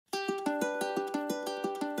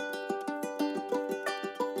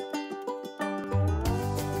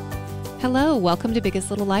Hello, welcome to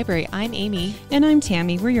Biggest Little Library. I'm Amy. And I'm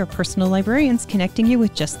Tammy. We're your personal librarians connecting you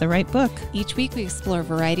with just the right book. Each week we explore a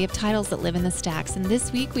variety of titles that live in the stacks. And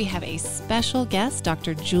this week we have a special guest,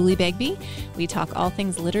 Dr. Julie Begbie. We talk all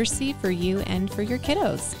things literacy for you and for your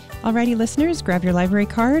kiddos. Alrighty, listeners, grab your library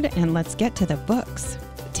card and let's get to the books.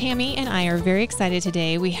 Tammy and I are very excited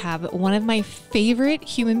today. We have one of my favorite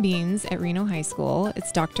human beings at Reno High School.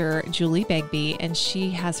 It's Dr. Julie Begbie, and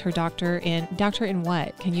she has her doctor in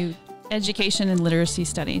what? Can you... Education and literacy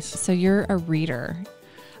studies. So you're a reader.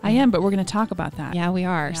 I am, but we're going to talk about that. Yeah, we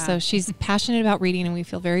are. Yeah. So she's passionate about reading, and we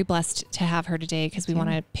feel very blessed to have her today because we want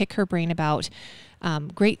to pick her brain about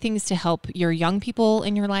great things to help your young people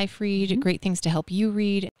in your life read, great things to help you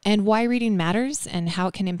read, and why reading matters and how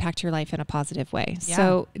it can impact your life in a positive way. Yeah.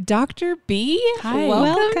 So Dr. B, hi.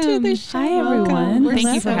 Welcome to the show. Hi, everyone.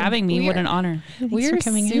 Thank you for having me. What an honor. We're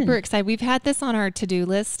super excited. We've had this on our to-do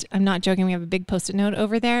list. I'm not joking. We have a big Post-it note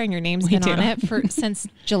over there, and your name's been on it since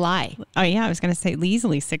July. Oh, yeah. I was going to say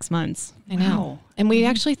easily 6 months. I know. Wow. And we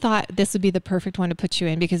actually thought this would be the perfect one to put you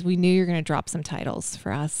in because we knew you were going to drop some titles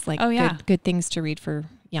for us, like good things to read for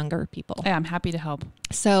younger people. Yeah, I'm happy to help.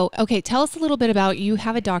 So, okay, tell us a little bit about, you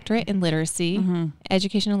have a doctorate in literacy,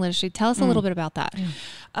 education and literacy. Tell us a little bit about that.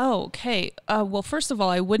 Oh, okay. Well, first of all,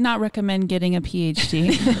 I would not recommend getting a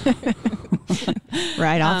PhD.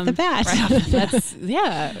 Right off the bat. Right off the bat.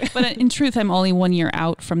 Yeah. But in truth, I'm only 1 year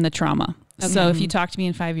out from the trauma. Okay. So if you talk to me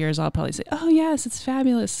in 5 years, I'll probably say, oh yes, it's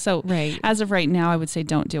fabulous. So as of right now, I would say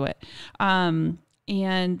don't do it.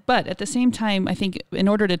 But at the same time, I think in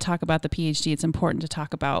order to talk about the PhD, it's important to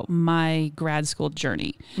talk about my grad school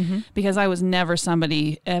journey because I was never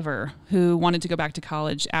somebody ever who wanted to go back to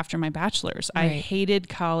college after my bachelor's. I hated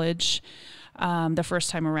college the first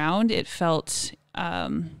time around. It felt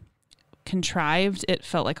contrived. It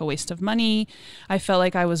felt like a waste of money. I felt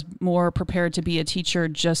like I was more prepared to be a teacher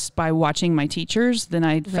just by watching my teachers than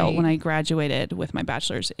I felt when I graduated with my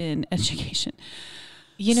bachelor's in education.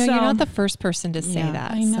 You know, you're not the first person to say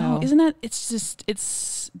that. I know. So. Isn't that,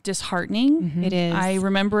 it's disheartening. It is. I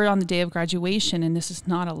remember on the day of graduation, and this is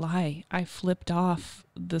not a lie, I flipped off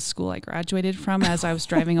the school I graduated from as I was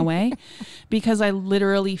driving away because I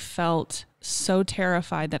literally felt so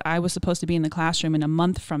terrified that I was supposed to be in the classroom in a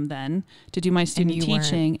month from then to do my student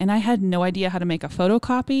teaching. And I had no idea how to make a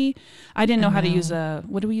photocopy. I didn't know how to use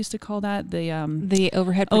what do we used to call that? The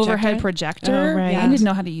overhead projector. Overhead projector. Oh, right. I didn't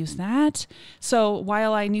know how to use that. So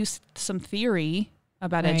while I knew some theory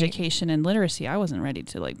about education and literacy, I wasn't ready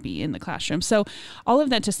to be in the classroom. So all of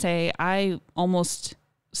that to say, I almost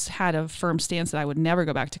had a firm stance that I would never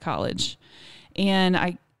go back to college.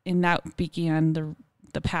 And that began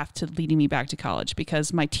the path to leading me back to college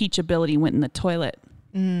because my teachability went in the toilet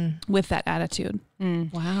with that attitude.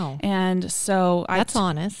 Wow. And so that's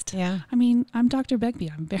honest. Yeah. I mean, I'm Dr.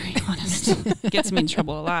 Begbie. I'm very honest. Gets me in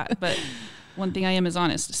trouble a lot, but one thing I am is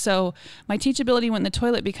honest. So my teachability went in the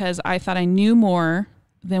toilet because I thought I knew more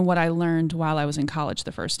than what I learned while I was in college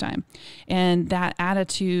the first time. And that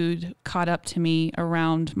attitude caught up to me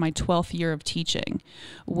around my 12th year of teaching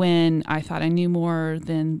when I thought I knew more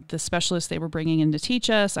than the specialists they were bringing in to teach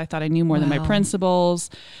us. I thought I knew more than my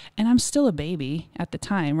principals. And I'm still a baby at the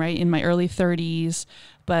time, right? In my early 30s.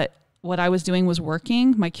 But what I was doing was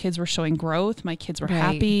working. My kids were showing growth. My kids were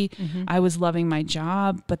happy. I was loving my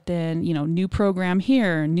job. But then, new program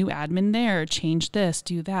here, new admin there, change this,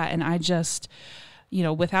 do that. And I just...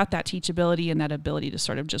 without that teachability and that ability to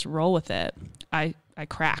sort of just roll with it, I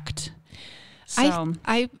cracked. So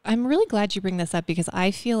I'm really glad you bring this up because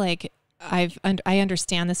I feel like I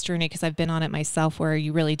understand this journey because I've been on it myself where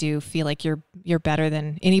you really do feel like you're better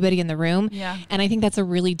than anybody in the room. Yeah. And I think that's a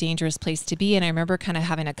really dangerous place to be. And I remember kind of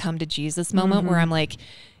having a come to Jesus moment where I'm like,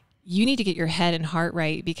 you need to get your head and heart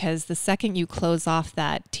right because the second you close off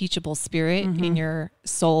that teachable spirit in your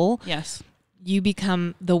soul, you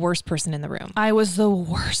become the worst person in the room. I was the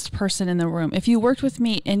worst person in the room. If you worked with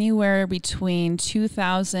me anywhere between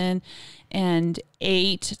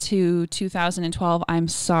 2008 to 2012, I'm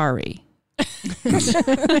sorry.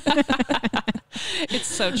 It's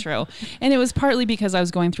so true. And it was partly because I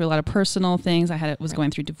was going through a lot of personal things. I was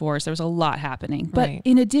going through divorce. There was a lot happening. But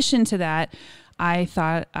in addition to that, I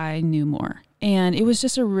thought I knew more. And it was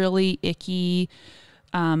just a really icky,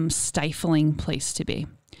 stifling place to be.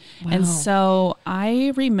 Wow. And so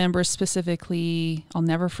I remember specifically, I'll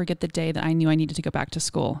never forget the day that I knew I needed to go back to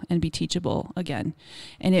school and be teachable again.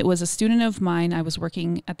 And it was a student of mine. I was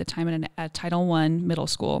working at the time at a Title I middle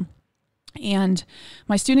school. And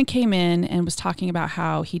my student came in and was talking about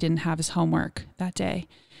how he didn't have his homework that day.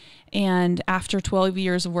 And after 12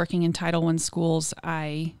 years of working in Title I schools,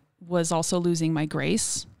 I was also losing my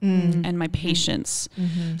grace and my patience.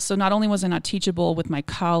 So not only was I not teachable with my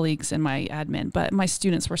colleagues and my admin, but my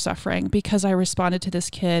students were suffering because I responded to this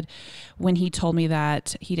kid when he told me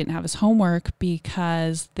that he didn't have his homework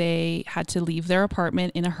because they had to leave their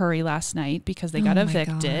apartment in a hurry last night because they got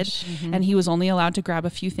evicted, and he was only allowed to grab a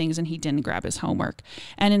few things and he didn't grab his homework.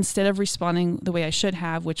 And instead of responding the way I should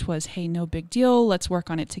have, which was, hey, no big deal, let's work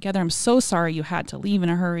on it together. I'm so sorry you had to leave in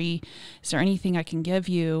a hurry. Is there anything I can give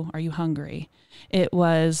you? Are you hungry? It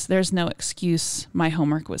was, there's no excuse. My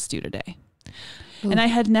homework was due today. Ooh. And I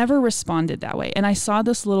had never responded that way. And I saw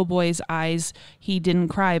this little boy's eyes. He didn't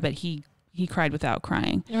cry, but he cried without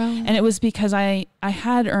crying. Oh. And it was because I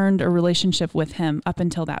had earned a relationship with him up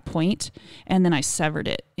until that point, and then I severed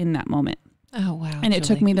it in that moment. Oh, wow. And it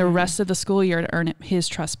took me the rest of the school year to earn his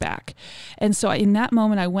trust back. And so in that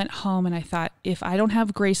moment, I went home and I thought, if I don't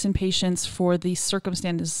have grace and patience for the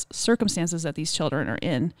circumstances that these children are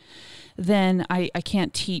in, then I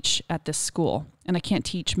can't teach at this school, and I can't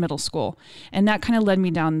teach middle school. And that kind of led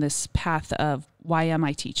me down this path of, why am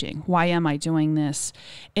I teaching? Why am I doing this?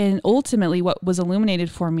 And ultimately what was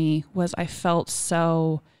illuminated for me was I felt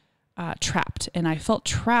so trapped, and I felt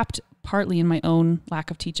trapped partly in my own lack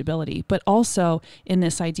of teachability, but also in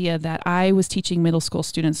this idea that I was teaching middle school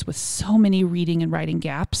students with so many reading and writing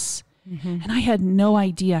gaps. And I had no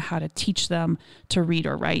idea how to teach them to read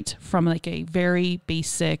or write from like a very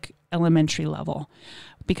basic elementary level,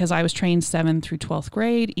 because I was trained 7th through 12th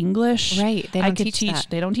grade English. Right. They don't teach that.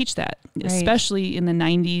 They don't teach that, right. Especially in the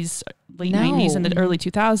 90s, late 90s and the early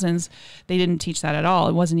 2000s. They didn't teach that at all.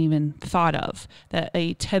 It wasn't even thought of that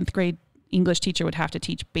a 10th grade English teacher would have to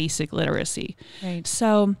teach basic literacy. Right.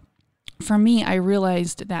 So for me, I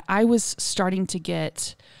realized that I was starting to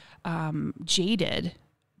get jaded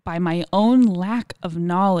by my own lack of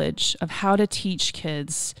knowledge of how to teach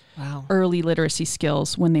kids early literacy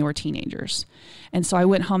skills when they were teenagers. And so I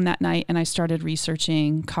went home that night and I started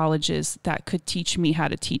researching colleges that could teach me how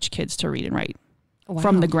to teach kids to read and write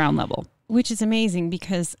from the ground level. Which is amazing,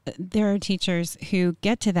 because there are teachers who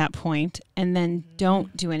get to that point and then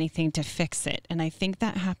don't do anything to fix it. And I think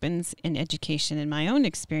that happens in education, in my own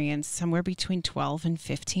experience, somewhere between 12 and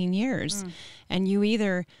 15 years. And you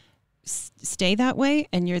either stay that way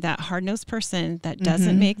and you're that hard-nosed person that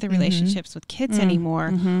doesn't make the relationships with kids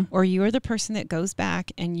anymore, or you're the person that goes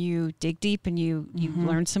back and you dig deep and you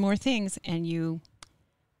learn some more things and you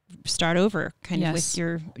start over kind of with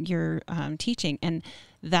your teaching. And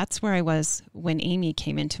that's where I was when Amy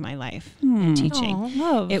came into my life and teaching. Oh,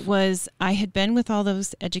 love. It was, I had been with all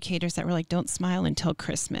those educators that were like, don't smile until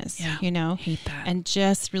Christmas, you know, hate that. And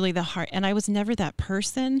just really the heart. And I was never that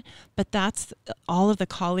person, but that's all of the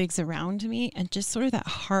colleagues around me, and just sort of that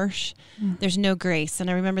harsh, there's no grace. And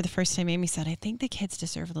I remember the first time Amy said, I think the kids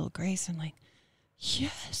deserve a little grace. I'm like,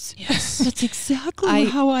 yes, that's exactly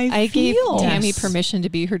how I feel. Gave Tammy permission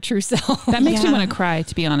to be her true self. That makes me want to cry,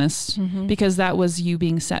 to be honest, because that was you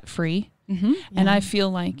being set free. And I feel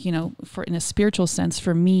like, you know, for in a spiritual sense,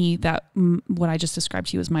 for me, that what I just described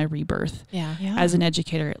to you is my rebirth as an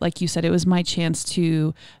educator. Like you said, it was my chance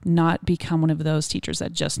to not become one of those teachers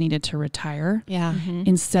that just needed to retire.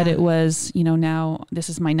 Instead, it was, you know, now this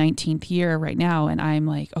is my 19th year right now. And I'm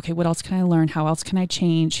like, okay, what else can I learn? How else can I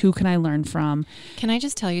change? Who can I learn from? Can I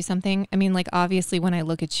just tell you something? I mean, like, obviously when I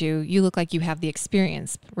look at you, you look like you have the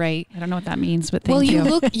experience, right? I don't know what that means, but thank you.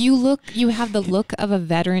 You have the look of a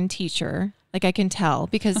veteran teacher. Like, I can tell,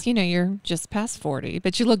 because, you know, you're just past 40,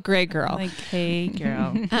 but you look great, girl. Like, hey,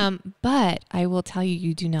 girl. But I will tell you,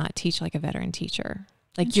 you do not teach like a veteran teacher.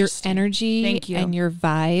 Like, your energy and your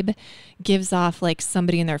vibe gives off like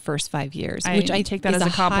somebody in their first 5 years, which I take that as a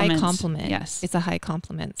compliment. High compliment. Yes. It's a high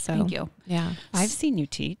compliment. So thank you. Yeah. I've seen you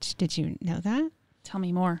teach. Did you know that? Tell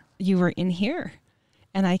me more. You were in here.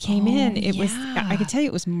 And I came in, it was, I could tell you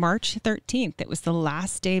it was March 13th. It was the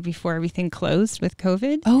last day before everything closed with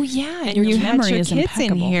COVID. Oh yeah. And you had your kids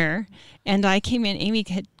in here. And I came in, Amy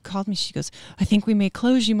had called me. She goes, I think we may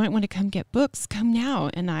close. You might want to come get books. Come now.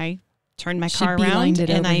 And I turned my car around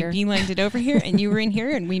and I beelined it over here, and you were in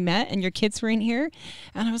here and we met and your kids were in here.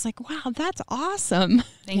 And I was like, wow, that's awesome.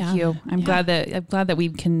 Thank you. I'm glad that we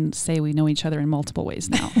can say we know each other in multiple ways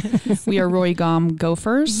now. We are Roy Gom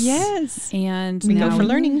Gophers. Yes. And we go for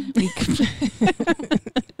learning.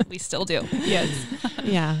 We still do. Yes.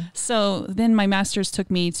 Yeah. So then my master's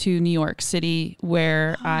took me to New York City,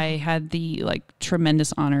 where I had the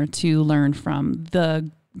tremendous honor to learn from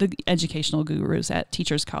the educational gurus at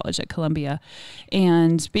Teachers College at Columbia.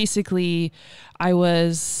 And basically I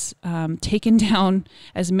was taken down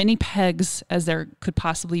as many pegs as there could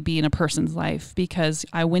possibly be in a person's life, because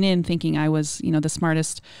I went in thinking I was, you know, the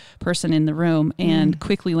smartest person in the room, and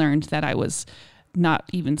quickly learned that I was not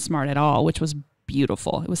even smart at all, which was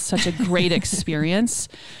beautiful. It was such a great experience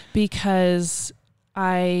because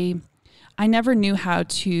I never knew how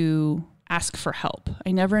to ask for help.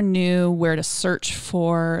 I never knew where to search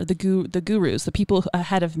for the gurus, the people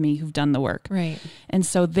ahead of me who've done the work. Right. And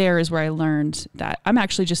so there is where I learned that I'm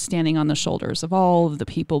actually just standing on the shoulders of all of the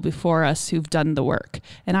people before us who've done the work.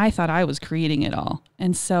 And I thought I was creating it all.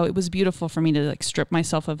 And so it was beautiful for me to like strip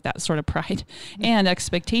myself of that sort of pride and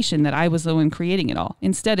expectation that I was the one creating it all.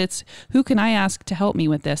 Instead, it's who can I ask to help me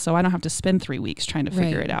with this so I don't have to spend 3 weeks trying to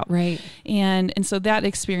figure it out. Right. And so that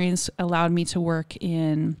experience allowed me to work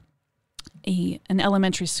in an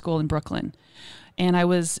elementary school in Brooklyn. And I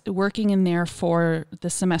was working in there for the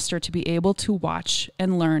semester to be able to watch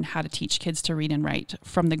and learn how to teach kids to read and write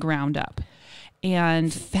from the ground up.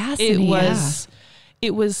 And fascinating.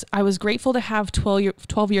 I was grateful to have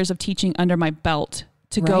 12 years of teaching under my belt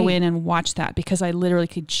to go in and watch that, because I literally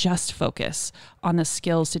could just focus on the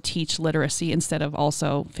skills to teach literacy instead of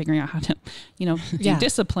also figuring out how to, do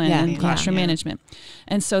discipline and classroom management.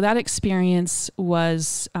 And so that experience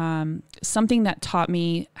was something that taught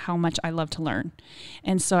me how much I love to learn.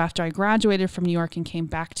 And so after I graduated from New York and came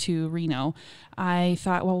back to Reno, I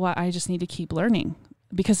thought, I just need to keep learning,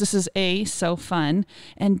 because this is A, so fun,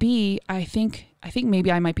 and B, I think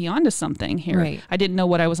maybe I might be onto something here. Right. I didn't know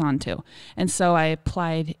what I was onto. And so I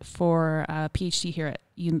applied for a PhD here at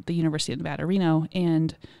the University of Nevada, Reno,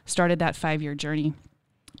 and started that 5-year journey.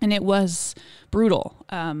 And it was brutal,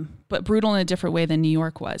 but brutal in a different way than New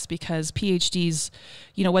York was, because PhDs,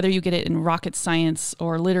 whether you get it in rocket science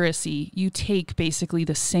or literacy, you take basically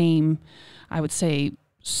the same, I would say,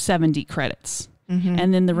 70 credits. Mm-hmm.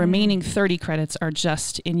 And then the remaining 30 credits are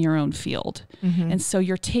just in your own field. Mm-hmm. And so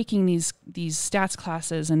you're taking these stats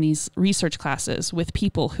classes and these research classes with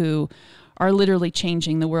people who are literally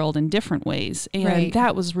changing the world in different ways. And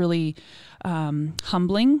that was really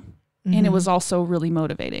humbling. Mm-hmm. And it was also really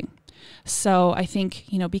motivating. So I think,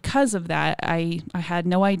 because of that, I had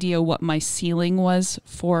no idea what my ceiling was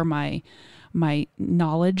for my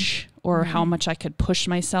knowledge or how much I could push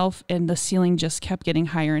myself. And the ceiling just kept getting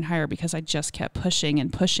higher and higher because I just kept pushing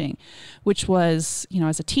and pushing, which was,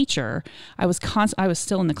 as a teacher, I was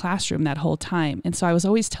still in the classroom that whole time. And so I was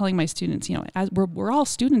always telling my students, as we're all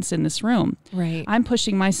students in this room. Right. I'm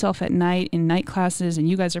pushing myself at night in night classes, and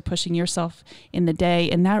you guys are pushing yourself in the day.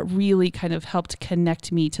 And that really kind of helped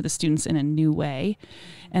connect me to the students in a new way.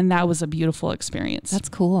 And that was a beautiful experience. That's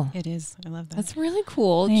cool. It is. I love that. That's really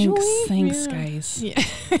cool. Thanks, guys. Yeah.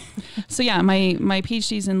 So my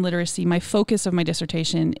PhD's in literacy. My focus of my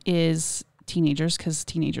dissertation is teenagers, because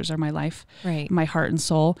teenagers are my life, my heart and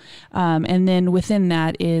soul. And then within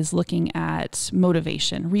that is looking at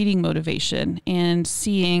motivation, reading motivation, and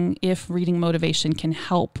seeing if reading motivation can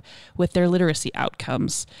help with their literacy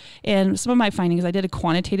outcomes. And some of my findings, I did a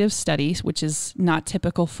quantitative study, which is not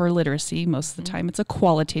typical for literacy. Most of the time it's a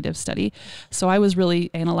qualitative study. So I was really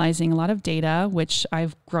analyzing a lot of data, which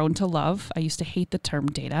I've grown to love. I used to hate the term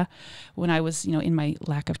data when I was, in my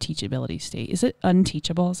lack of teachability state. Is it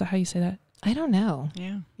unteachable? Is that how you say that? I don't know.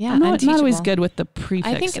 Yeah. I'm not always good with the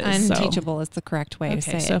prefixes. I think unteachable is the correct way to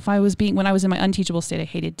say it. So if when I was in my unteachable state, I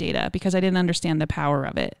hated data because I didn't understand the power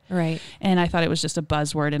of it. Right. And I thought it was just a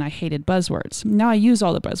buzzword, and I hated buzzwords. Now I use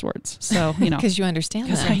all the buzzwords. So, because you understand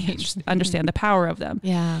them. Because I understand the power of them.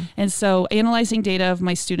 Yeah. And so analyzing data of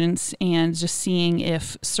my students and just seeing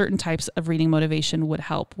if certain types of reading motivation would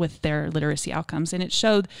help with their literacy outcomes. And it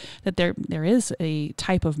showed that there is a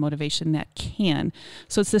type of motivation that can.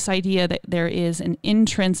 So it's this idea that there is an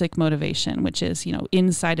intrinsic motivation, which is,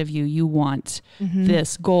 inside of you want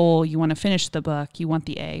this goal, you want to finish the book, you want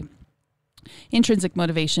the A. Intrinsic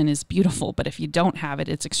motivation is beautiful, but if you don't have it,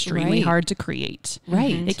 it's extremely hard to create.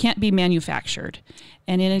 Right. It can't be manufactured.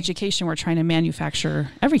 And in education, we're trying to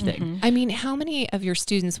manufacture everything. Mm-hmm. I mean, how many of your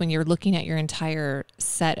students, when you're looking at your entire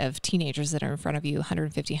set of teenagers that are in front of you,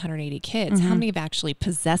 150, 180 kids, how many have actually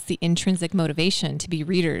possessed the intrinsic motivation to be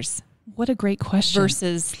readers? What a great question.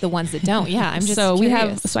 Versus the ones that don't. Yeah, I'm just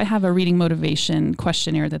curious. I have a reading motivation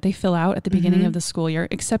questionnaire that they fill out at the beginning of the school year,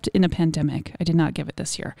 except in a pandemic. I did not give it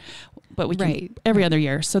this year, but we can every other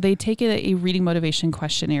year. So they take a reading motivation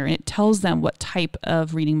questionnaire, and it tells them what type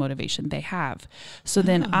of reading motivation they have. So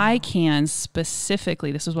then I can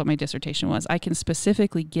specifically, this is what my dissertation was, I can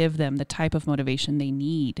specifically give them the type of motivation they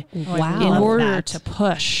need in order to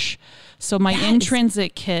push. So my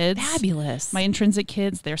intrinsic kids, fabulous. My intrinsic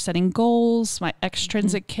kids, they're setting goals. My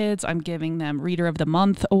extrinsic kids, I'm giving them Reader of the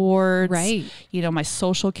Month awards. Right. My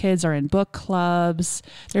social kids are in book clubs.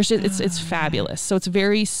 There's just, it's fabulous. So it's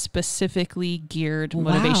very specific specifically geared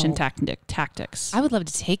motivation tactics. I would love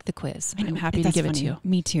to take the quiz. I'm happy to give it to you.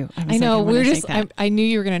 Me too. I know. I knew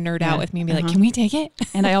you were going to nerd out with me and be like, can we take it?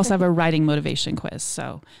 And I also have a writing motivation quiz.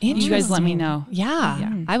 So you guys let me know.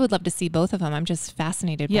 Yeah. I would love to see both of them. I'm just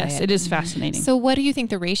fascinated by it. Yes, it is fascinating. So what do you think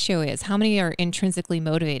the ratio is? How many are intrinsically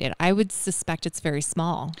motivated? I would suspect it's very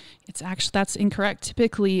small. That's incorrect.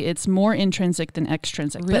 Typically, it's more intrinsic than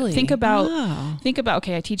extrinsic. Really? But think about,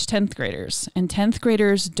 okay, I teach 10th graders, and 10th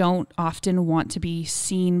graders don't often want to be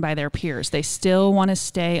seen by their peers. They still want to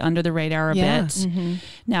stay under the radar a bit. Mm-hmm.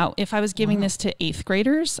 Now, if I was giving this to 8th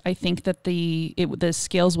graders, I think that the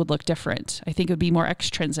scales would look different. I think it would be more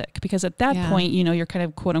extrinsic, because at that point, you're kind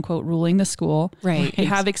of quote unquote ruling the school. Right. You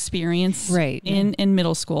have experience in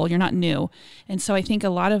middle school. You're not new. And so I think a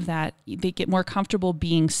lot of that, they get more comfortable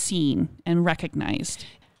being seen and recognized.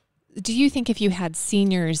 Do you think if you had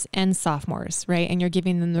seniors and sophomores, right, and you're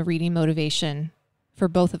giving them the reading motivation for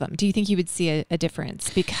both of them, do you think you would see a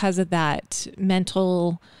difference because of that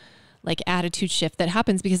mental attitude shift that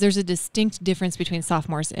happens? Because there's a distinct difference between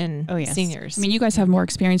sophomores and seniors. I mean, you guys have more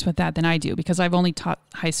experience with that than I do, because I've only taught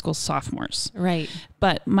high school sophomores. Right.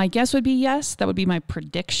 But my guess would be yes. That would be my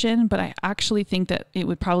prediction. But I actually think that it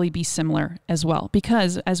would probably be similar as well,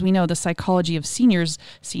 because as we know, the psychology of seniors,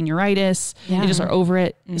 senioritis, they just are over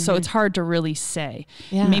it. Mm-hmm. So it's hard to really say.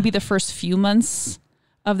 Yeah. Maybe the first few months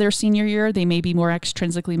of their senior year, they may be more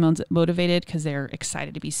extrinsically motivated because they're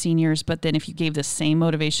excited to be seniors. But then if you gave the same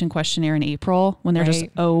motivation questionnaire in April when they're just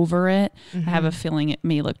over it, I have a feeling it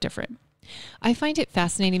may look different. I find it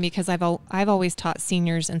fascinating because I've always taught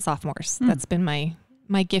seniors and sophomores. That's been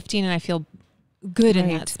my gifting, and I feel good in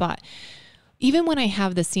that spot. Even when I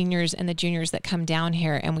have the seniors and the juniors that come down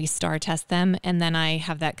here and we STAR test them, and then I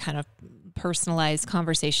have that kind of personalized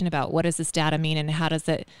conversation about what does this data mean and how is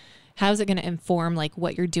it going to inform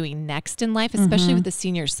what you're doing next in life, especially with the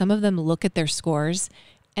seniors. Some of them look at their scores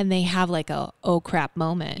and they have a oh crap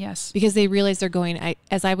moment. Yes. Because they realize they're going,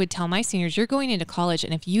 as I would tell my seniors, you're going into college,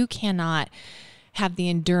 and if you cannot have the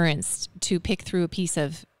endurance to pick through a piece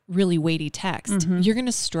of really weighty text, you're going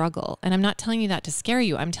to struggle. And I'm not telling you that to scare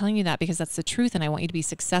you. I'm telling you that because that's the truth, and I want you to be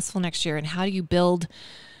successful next year. And how do you build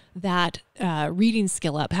that reading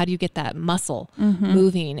skill up? How do you get that muscle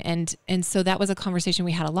moving? And so that was a conversation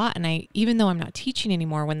we had a lot. And even though I'm not teaching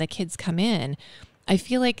anymore, when the kids come in, I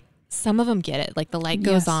feel like some of them get it. The light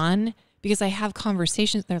goes on, because I have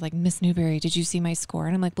conversations. They're like, Miss Newberry, did you see my score?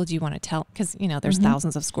 And I'm like, well, do you want to tell? Because, there's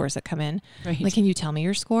thousands of scores that come in. Right. Can you tell me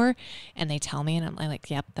your score? And they tell me, and I'm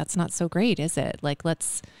like, yep, that's not so great, is it?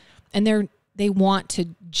 And they want to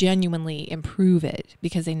genuinely improve it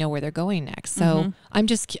because they know where they're going next. So I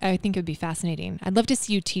think it would be fascinating. I'd love to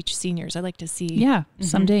see you teach seniors. I'd like to see. Yeah.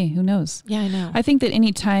 Someday, who knows? Yeah, I know. I think that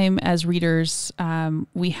anytime as readers,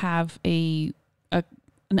 we have an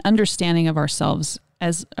understanding of ourselves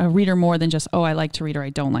as a reader more than just, I like to read or I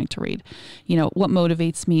don't like to read. What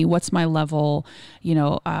motivates me? What's my level?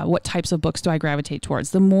 What types of books do I gravitate towards?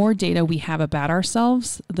 The more data we have about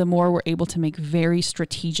ourselves, the more we're able to make very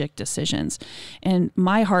strategic decisions. And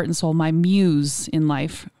my heart and soul, my muse in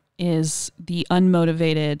life is the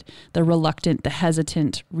unmotivated, the reluctant, the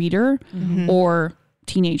hesitant reader, or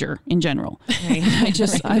teenager in general. Right.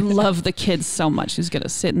 I love the kids so much who's going to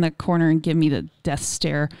sit in the corner and give me the death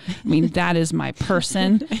stare. I mean, that is my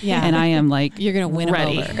person. Yeah. And I am you're going to win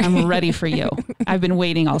ready. Them over. I'm ready for you. I've been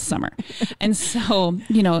waiting all summer. And so,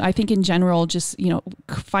 I think in general, just,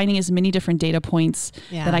 finding as many different data points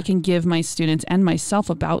that I can give my students and myself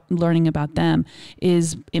about learning about them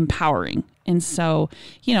is empowering. And so,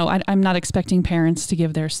 I'm not expecting parents to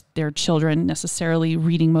give their children necessarily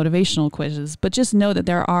reading motivational quizzes, but just know that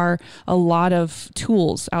there are a lot of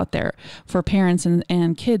tools out there for parents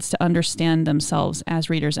and kids to understand themselves as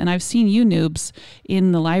readers. And I've seen you noobs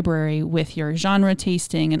in the library with your genre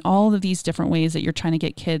tasting and all of these different ways that you're trying to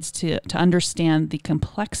get kids to understand the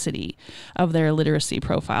complexity of their literacy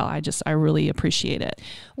profile. I really appreciate it.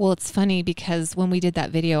 Well, it's funny because when we did that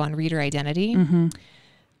video on reader identity,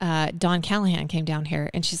 Dawn Callahan came down here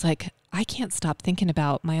and she's like, I can't stop thinking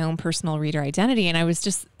about my own personal reader identity. And I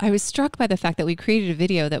was struck by the fact that we created a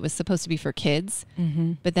video that was supposed to be for kids,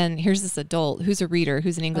 but then here's this adult who's a reader,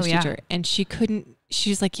 who's an English teacher. And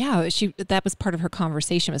she's like, that was part of her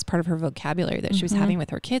conversation, was part of her vocabulary that she was having with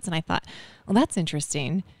her kids. And I thought, well, that's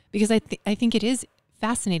interesting, because I think it is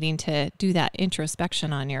fascinating to do that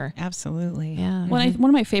introspection on your. Absolutely. Yeah. One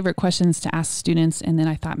of my favorite questions to ask students, and then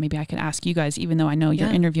I thought maybe I could ask you guys, even though I know you're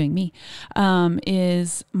interviewing me,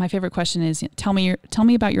 is my favorite question is, tell me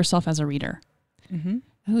about yourself as a reader.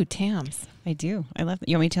 Oh, Tams. I do. I love that.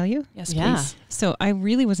 You want me to tell you? Yes, yeah. please. So I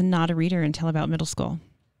really was not a reader until about middle school.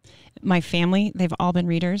 My family, they've all been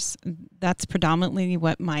readers. That's predominantly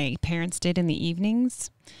what my parents did in the evenings.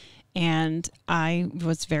 And I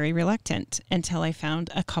was very reluctant until I found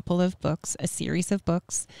a couple of books, a series of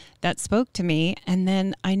books that spoke to me. And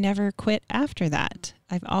then I never quit after that.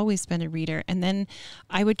 I've always been a reader. And then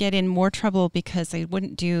I would get in more trouble because I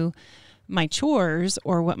wouldn't do my chores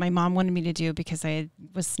or what my mom wanted me to do because I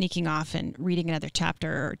was sneaking off and reading another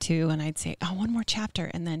chapter or two. And I'd say, oh, one more chapter.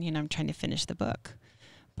 And then, I'm trying to finish the book.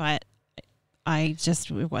 But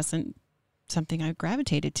it wasn't something I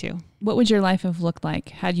gravitated to. What would your life have looked like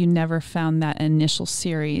had you never found that initial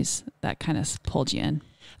series that kind of pulled you in?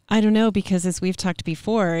 I don't know, because as we've talked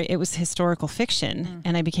before, it was historical fiction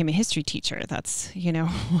and I became a history teacher. That's, I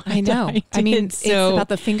know. It's about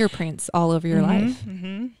the fingerprints all over your life.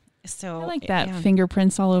 Mm-hmm. So I like that.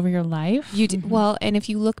 Fingerprints all over your life. You do, well, and if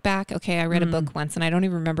you look back, I read a book once and I don't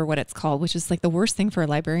even remember what it's called, which is like the worst thing for a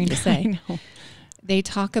librarian to say. I know. They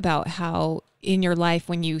talk about how in your life,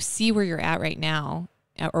 when you see where you're at right now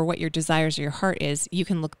or what your desires or your heart is, you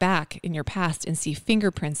can look back in your past and see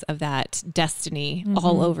fingerprints of that destiny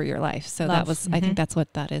all over your life. So that was, I think that's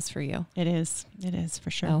what that is for you. It is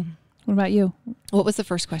for sure. So, what about you? What was the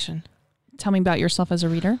first question? Tell me about yourself as a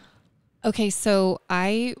reader. Okay. So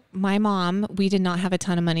my mom, we did not have a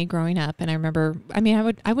ton of money growing up. And I remember,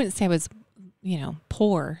 I wouldn't say I was,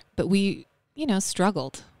 poor, but we,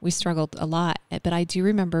 struggled. We struggled a lot. But I do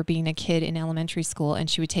remember being a kid in elementary school and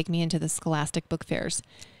she would take me into the Scholastic book fairs.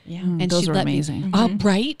 Yeah. And those were amazing.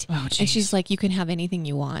 Right? Oh, geez. And she's like, you can have anything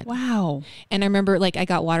you want. Wow. And I remember I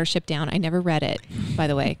got Watership Down. I never read it, by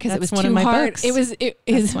the way, because it was one too of my hard. books.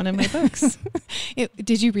 It's one of my books.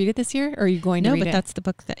 Did you read it this year or are you going to read it? No, but that's the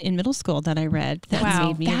book that in middle school that I read that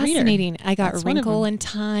made me a reader. Fascinating. I got Wrinkle in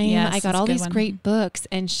Time. Yes, I got all these great books.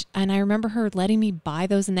 And I remember her letting me buy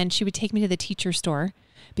those. And then she would take me to the teacher store,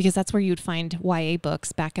 because that's where you'd find YA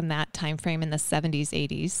books back in that time frame in the 70s,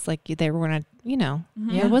 80s. Like they were not,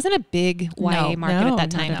 there wasn't a big YA market at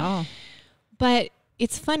that time. Not at all. But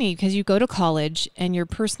it's funny because you go to college and your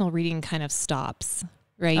personal reading kind of stops,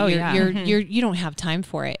 right? Oh, You don't have time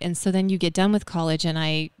for it. And so then you get done with college and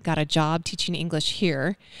I got a job teaching English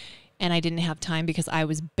here and I didn't have time because I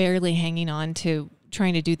was barely hanging on to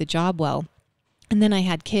trying to do the job well. And then I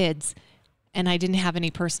had kids and I didn't have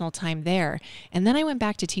any personal time there. And then I went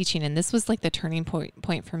back to teaching, and this was like the turning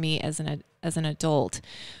point for me as an adult.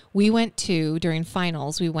 We went during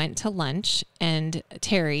finals, we went to lunch, and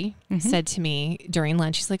Terry said to me during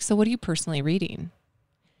lunch, she's like, so what are you personally reading?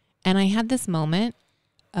 And I had this moment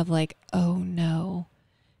of like, oh no,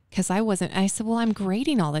 because I said, well, I'm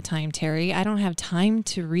grading all the time, Terry. I don't have time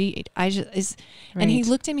to read. And he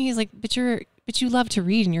looked at me, he's like, but you love to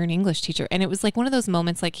read and you're an English teacher. And it was like one of those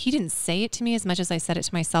moments, like he didn't say it to me as much as I said it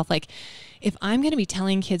to myself. Like if I'm going to be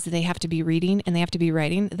telling kids that they have to be reading and they have to be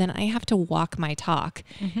writing, then I have to walk my talk.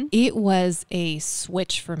 It was a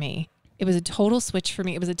switch for me. It was a total switch for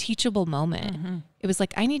me. It was a teachable moment. It was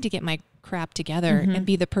like, I need to get my crap together and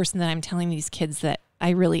be the person that I'm telling these kids that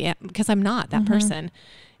I really am, because I'm not that person.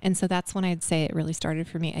 And so that's when I'd say it really started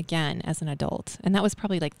for me again as an adult. And that was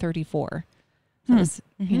probably like 34. It was,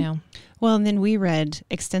 Well, and then we read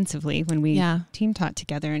extensively when we team taught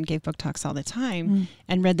together and gave book talks all the time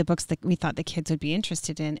and read the books that we thought the kids would be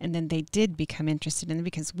interested in. And then they did become interested in them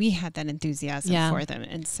because we had that enthusiasm for them.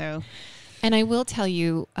 And so... And I will tell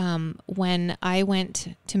you, when I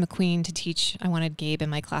went to McQueen to teach, I wanted Gabe in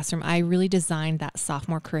my classroom. I really designed that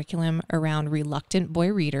sophomore curriculum around reluctant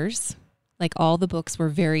boy readers. Like all the books were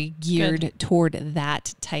very geared toward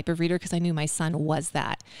that type of reader because I knew my son was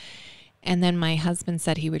that. And then my husband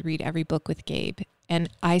said he would read every book with Gabe. And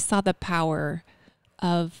I saw the power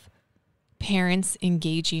of parents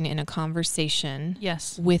engaging in a conversation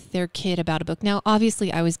with their kid about a book. Now,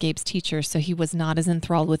 obviously, I was Gabe's teacher, so he was not as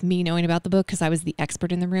enthralled with me knowing about the book because I was the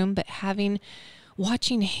expert in the room. But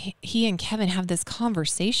watching he and Kevin have this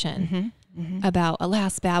conversation about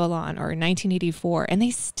Alas, Babylon or 1984, and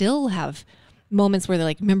they still have moments where they're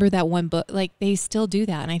like, remember that one book? Like they still do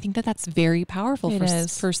that. And I think that that's very powerful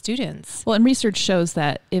for students. Well, and research shows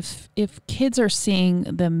that if kids are seeing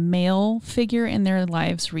the male figure in their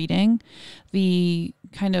lives reading, the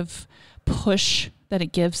kind of push that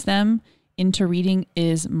it gives them into reading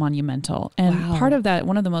is monumental. And part of that,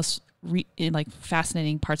 one of the most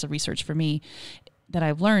fascinating parts of research for me that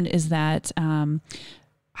I've learned is that,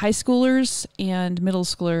 high schoolers and middle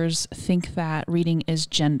schoolers think that reading is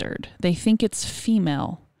gendered. They think it's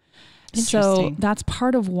female. So that's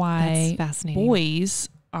part of why boys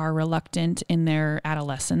are reluctant in their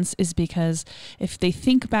adolescence, is because if they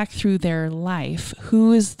think back through their life,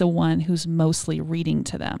 who is the one who's mostly reading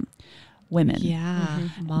to them? Women. Yeah.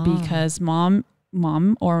 Mom. Because mom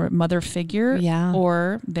mom or mother figure, Yeah.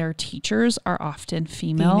 or their teachers are often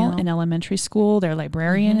female. In elementary school. Their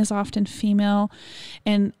librarian is often female.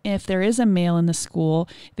 And if there is a male in the school,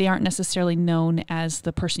 they aren't necessarily known as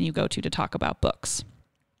the person you go to talk about books.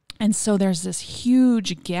 And so there's this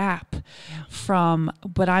huge gap from,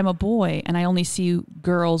 but I'm a boy and I only see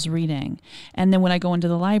girls reading. And then when I go into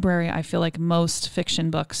the library, I feel like most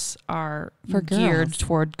fiction books are geared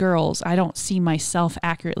toward girls. I don't see myself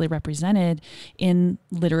accurately represented in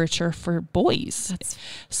literature for boys.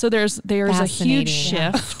 So there's a huge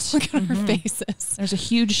shift. Look at our faces. There's a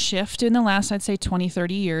huge shift in the last, I'd say 20,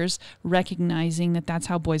 30 years, recognizing that that's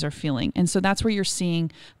how boys are feeling. And so that's where you're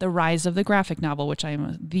seeing the rise of the graphic novel, which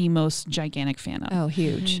I'm the most gigantic fan of. Oh,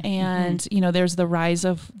 huge. And, there's the rise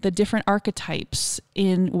of the different archetypes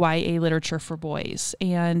in YA literature for boys,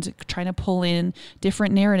 and trying to pull in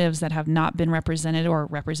different narratives that have not been represented or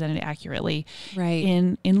represented accurately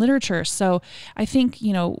in literature. So I think,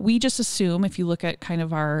 we just assume, if you look at kind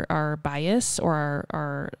of our bias or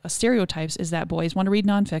our stereotypes, is that boys want to read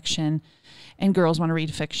nonfiction and girls want to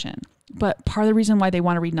read fiction. But part of the reason why they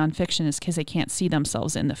want to read nonfiction is because they can't see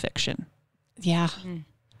themselves in the fiction. Yeah.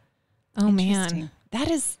 Oh man, that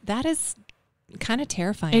is kind of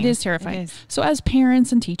terrifying. It is terrifying. So as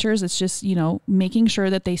parents and teachers, it's just, making sure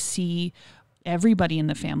that they see everybody in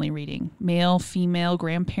the family reading, male, female,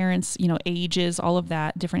 grandparents, ages, all of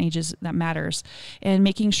that, different ages, that matters. And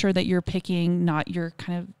making sure that you're picking not your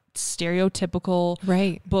kind of stereotypical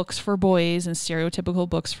books for boys and stereotypical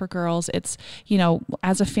books for girls. It's,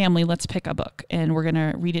 as a family, let's pick a book and we're going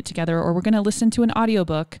to read it together, or we're going to listen to an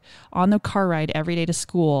audiobook on the car ride every day to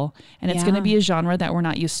school. And it's going to be a genre that we're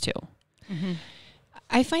not used to.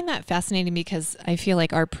 I find that fascinating because I feel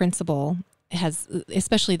like our principal has,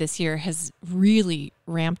 especially this year, has really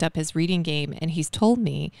ramped up his reading game. And he's told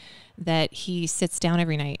me that he sits down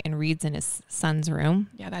every night and reads in his son's room.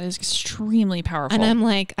 Yeah, that is extremely powerful. And I'm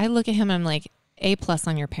like, I look at him, I'm like, A+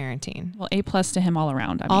 on your parenting. Well, A+ to him all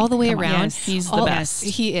around. All the way around. Yes, he's the best.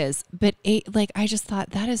 He is. But I just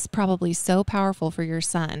thought that is probably so powerful for your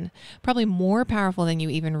son. Probably more powerful than you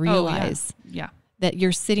even realize. Yeah. That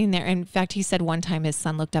you're sitting there. In fact, he said one time his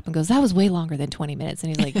son looked up and goes, that was way longer than 20 minutes.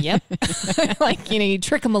 And he's like, yep. You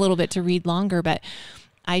trick him a little bit to read longer. But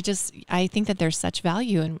I think that there's such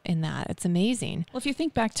value in that. It's amazing. Well, if you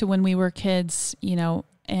think back to when we were kids,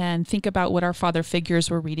 and think about what our father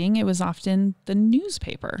figures were reading, it was often the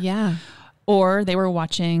newspaper. Yeah. Or they were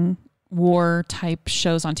watching war type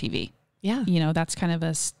shows on TV. Yeah. That's kind of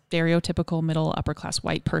a stereotypical middle upper class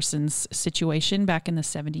white person's situation back in the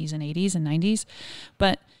 70s and 80s and 90s.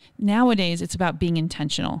 But nowadays it's about being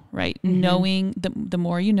intentional, right? Knowing the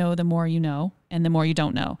more you know, and the more you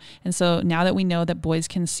don't know. And so now that we know that boys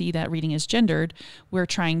can see that reading is gendered, we're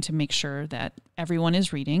trying to make sure that everyone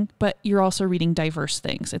is reading, but you're also reading diverse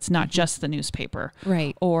things. It's not just the newspaper.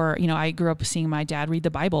 Right. Or, I grew up seeing my dad read the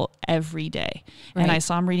Bible every day, and I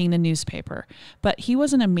saw him reading the newspaper, but he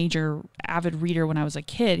wasn't a major avid reader when I was a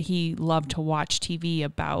kid. He loved to watch TV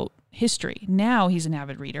about history. Now he's an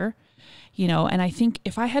avid reader. And I think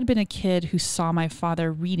if I had been a kid who saw my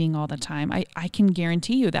father reading all the time, I can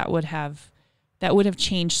guarantee you that would have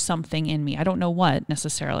changed something in me. I don't know what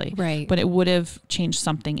necessarily, but it would have changed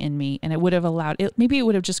something in me, and it would have allowed it. Maybe it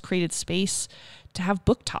would have just created space to have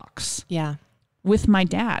book talks with my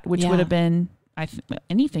dad, which would have been,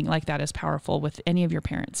 anything like that is powerful with any of your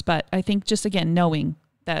parents. But I think just, again, knowing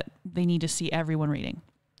that they need to see everyone reading.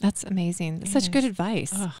 That's amazing. That's such good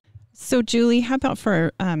advice. Oh. So, Julie, how about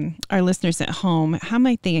for our listeners at home, how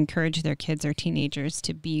might they encourage their kids or teenagers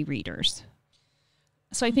to be readers?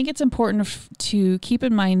 So I think it's important to keep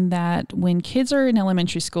in mind that when kids are in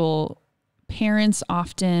elementary school, parents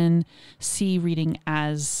often see reading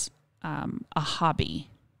as a hobby.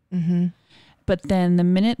 But then the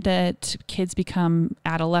minute that kids become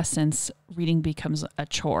adolescents, reading becomes a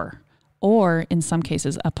chore, or in some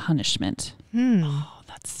cases, a punishment. Oh,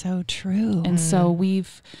 that's so true. And so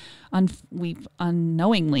we've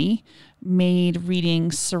unknowingly made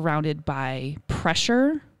reading surrounded by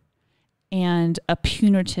pressure and a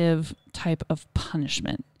punitive type of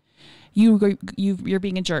punishment. You're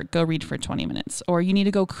being a jerk, go read for 20 minutes. Or you need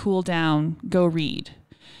to go cool down, go read.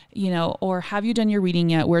 Or have you done your reading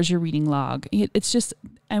yet? Where's your reading log? It's just,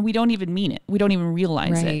 and we don't even mean it. We don't even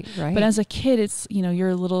realize it. Right. But as a kid, it's, you're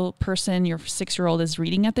a little person, your 6-year-old is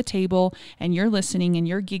reading at the table and you're listening and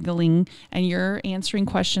you're giggling and you're answering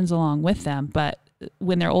questions along with them. But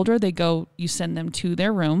when they're older, you send them to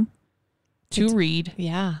their room to read.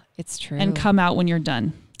 Yeah, it's true. And come out when you're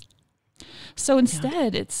done. So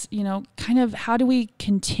instead, it's, kind of how do we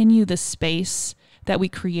continue the space that we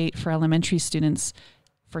create for elementary students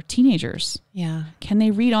for teenagers. Yeah. Can they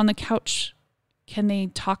read on the couch? Can they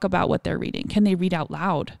talk about what they're reading? Can they read out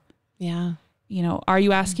loud? Yeah. You know, are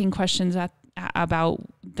you asking questions about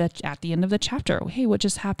at the end of the chapter? Hey, what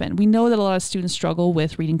just happened? We know that a lot of students struggle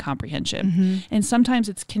with reading comprehension. And sometimes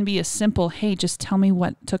it can be as simple, hey, just tell me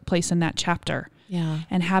what took place in that chapter. Yeah.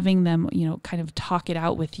 And having them, you know, kind of talk it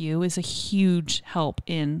out with you is a huge help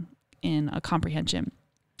in a comprehension.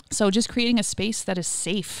 So just creating a space that is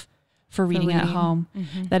safe for reading at home,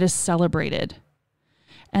 that is celebrated.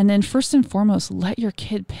 And then first and foremost, let your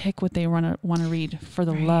kid pick what they want to read for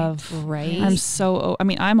the love. Right.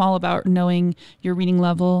 I'm all about knowing your reading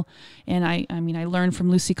level. And I learned from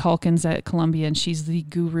Lucy Calkins at Columbia, and she's the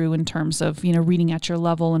guru in terms of, you know, reading at your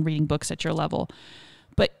level and reading books at your level.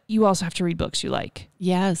 But you also have to read books you like.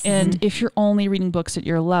 Yes. And if you're only reading books at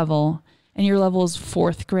your level, and your level is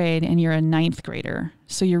 4th grade and you're a 9th grader,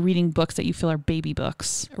 so you're reading books that you feel are baby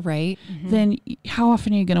books, right? Then how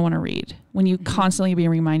often are you going to want to read when you constantly being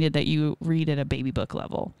reminded that you read at a baby book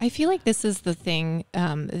level? I feel like this is the thing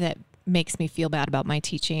that makes me feel bad about my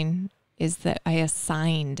teaching, is that I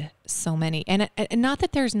assigned so many, and not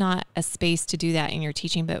that there's not a space to do that in your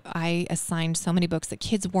teaching, but I assigned so many books that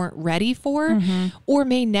kids weren't ready for or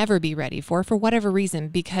may never be ready for whatever reason,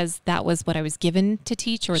 because that was what I was given to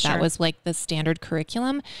teach, or that was like the standard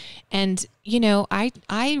curriculum. And, you know,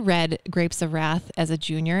 I read Grapes of Wrath as a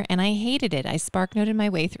junior and I hated it. I spark noted my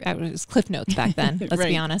way through. It was Cliff Notes back then. Let's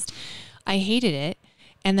be honest. I hated it.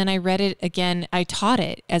 And then I read it again. I taught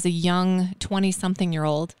it as a young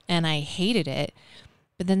 20-something-year-old, and I hated it.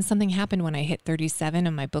 But then something happened when I hit 37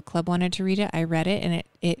 and my book club wanted to read it. I read it and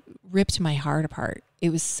it ripped my heart apart.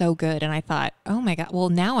 It was so good. And I thought, oh my God, well,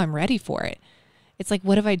 now I'm ready for it. It's like,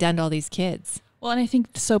 what have I done to all these kids? Well, and I think,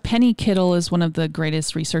 so Penny Kittle is one of the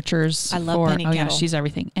greatest researchers. I love Penny Kittle. Yeah, she's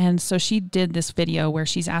everything. And so she did this video where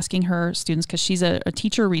she's asking her students, because she's a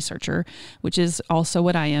teacher researcher, which is also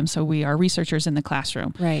what I am. So we are researchers in the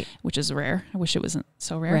classroom, right? Which is rare. I wish it wasn't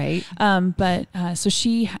so rare. Right. So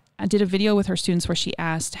she did a video with her students where she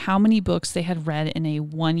asked how many books they had read in a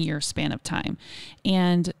 1-year span of time.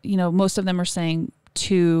 And, you know, most of them are saying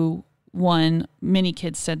 2, 1, many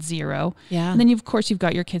kids said 0. Yeah. And then of course you've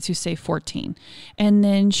got your kids who say 14. And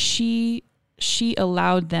then she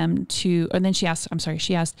allowed them to, and then she asked,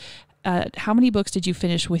 how many books did you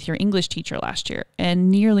finish with your English teacher last year?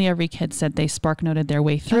 And nearly every kid said they spark noted their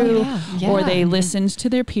way through, or they listened to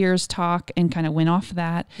their peers talk and kind of went off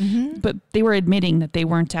that. But they were admitting that they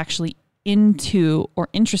weren't actually into or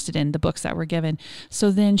interested in the books that were given.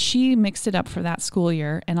 So then she mixed it up for that school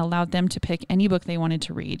year and allowed them to pick any book they wanted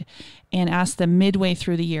to read, and asked them midway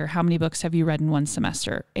through the year, how many books have you read in one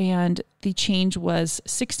semester? And the change was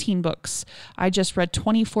 16 books. I just read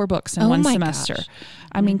 24 books in one semester. Gosh.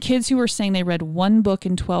 I mean, kids who were saying they read 1 book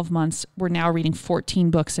in 12 months were now reading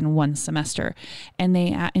 14 books in one semester.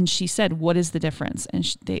 And she said, what is the difference? And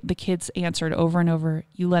the kids answered over and over,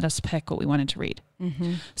 you let us pick what we wanted to read.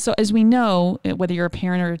 So as we know, whether you're a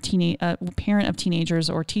parent or a parent of teenagers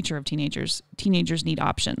or teacher of teenagers need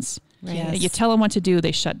options. Right. Yes. You tell them what to do,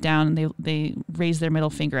 they shut down and they raise their middle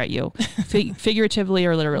finger at you, figuratively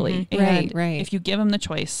or literally. And right. If you give them the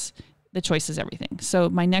choice is everything. So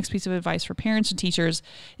my next piece of advice for parents and teachers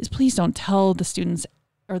is, please don't tell the students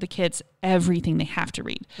or the kids everything they have to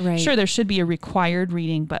read. Right. Sure, there should be a required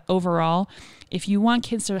reading, but overall, if you want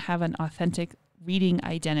kids to have an authentic reading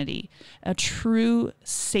identity, a true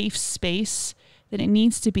safe space, then it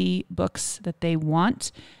needs to be books that they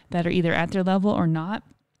want, that are either at their level or not.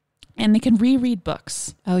 And they can reread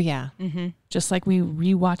books. Oh, yeah. Just like we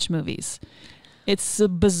rewatch movies. It's the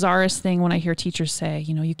bizarrest thing when I hear teachers say,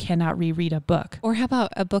 you know, you cannot reread a book. Or how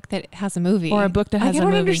about a book that has a movie? Or a book that has a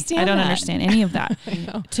movie. I don't understand any of that.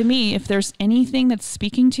 To me, if there's anything that's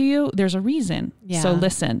speaking to you, there's a reason. Yeah. So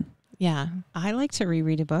listen. Yeah. I like to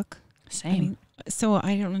reread a book. Same. So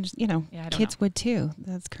I don't understand, kids would too.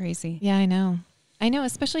 That's crazy. Yeah, I know,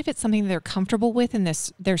 especially if it's something they're comfortable with and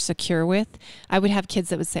they're secure with. I would have kids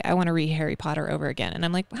that would say, I want to read Harry Potter over again. And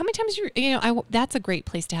I'm like, how many times that's a great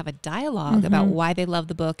place to have a dialogue about why they love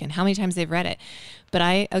the book and how many times they've read it. But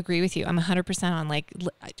I agree with you. I'm 100% on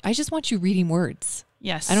I just want you reading words.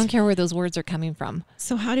 Yes. I don't care where those words are coming from.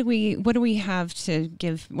 So what do we have to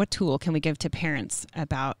give, what tool can we give to parents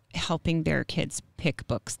about helping their kids pick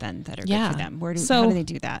books then that are good for them? How do they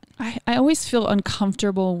do that? I always feel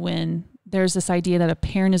uncomfortable when there's this idea that a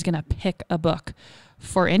parent is going to pick a book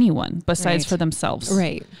for anyone besides for themselves.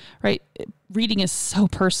 Right. Reading is so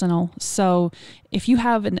personal. So if you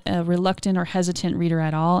have a reluctant or hesitant reader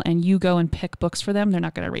at all and you go and pick books for them, they're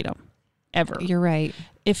not going to read them. ever. You're right.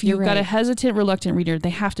 If you've got a hesitant, reluctant reader,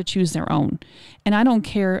 they have to choose their own. And I don't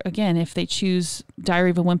care, again, if they choose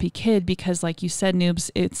Diary of a Wimpy Kid, because like you said,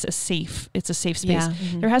 Noobs, it's a safe space. Yeah.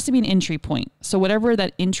 Mm-hmm. There has to be an entry point. So whatever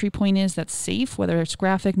that entry point is that's safe, whether it's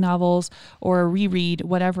graphic novels or a reread,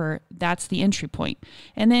 whatever, that's the entry point.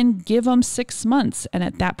 And then give them 6 months. And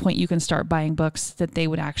at that point, you can start buying books that they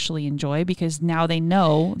would actually enjoy, because now they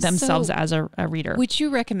know themselves as a reader. Would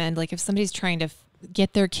you recommend, like if somebody's trying to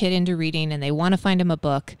get their kid into reading and they want to find him a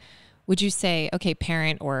book, would you say, okay,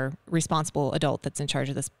 parent or responsible adult that's in charge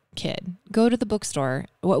of this kid, go to the bookstore?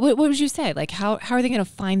 What would you say? Like, how are they going to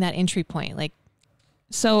find that entry point? Like,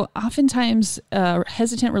 so oftentimes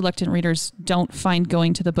hesitant, reluctant readers don't find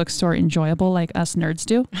going to the bookstore enjoyable like us nerds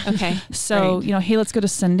do. Okay. So, hey, let's go to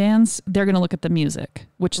Sundance. They're going to look at the music,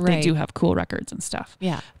 which they do have cool records and stuff.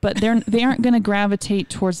 Yeah. But they aren't going to gravitate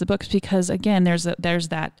towards the books, because again, there's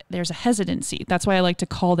a hesitancy. That's why I like to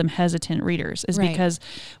call them hesitant readers, is because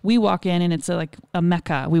we walk in and it's like a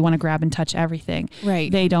mecca. We want to grab and touch everything.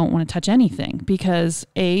 Right. They don't want to touch anything because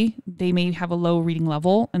they may have a low reading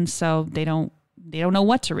level, and so they don't know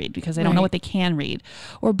what to read because they don't know what they can read.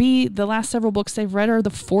 Or B, the last several books they've read are the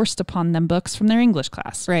forced upon them books from their English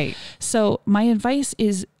class. Right. So my advice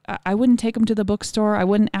is I wouldn't take them to the bookstore. I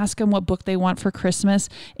wouldn't ask them what book they want for Christmas.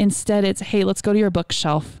 Instead, it's, hey, let's go to your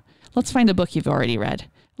bookshelf. Let's find a book you've already read.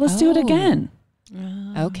 Let's do it again.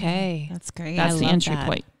 Okay. That's great. That's the entry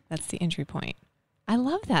point. That's the entry point. I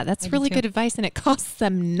love that. That's really good advice, and it costs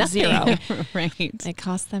them nothing. Zero. Right. It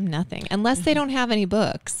costs them nothing unless they don't have any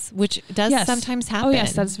books, which does sometimes happen. Oh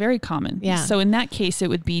yes, that's very common. Yeah. So in that case, it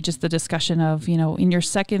would be just the discussion of, in your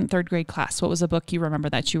second, third grade class, what was a book you remember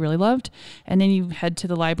that you really loved? And then you head to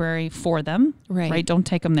the library for them. Right. Don't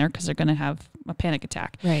take them there because they're going to have a panic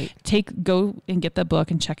attack. Right. Go and get the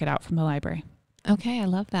book and check it out from the library. Okay. I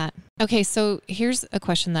love that. Okay. So here's a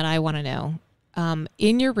question that I want to know.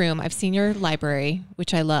 In your room, I've seen your library,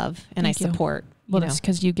 which I love and I support. Well, that's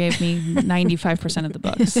because you gave me 95% of the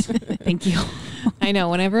books. Thank you. I know.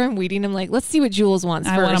 Whenever I'm weeding, I'm like, let's see what Jules wants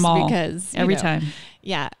first. I want them all. Because every time.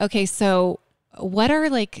 Yeah. Okay. So what are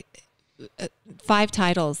like 5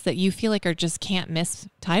 titles that you feel like are just can't miss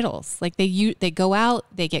titles? Like they go out,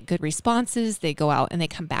 they get good responses, they go out and they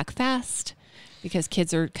come back fast because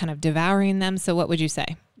kids are kind of devouring them. So what would you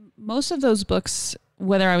say? Most of those books,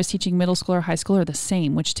 whether I was teaching middle school or high school, are the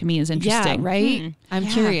same, which to me is interesting. Yeah, right? I'm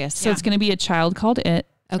curious. So it's going to be A Child Called It.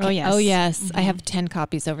 Okay. Oh, yes. Mm-hmm. I have 10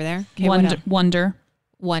 copies over there. Okay,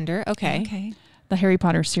 Wonder. Okay. Okay. The Harry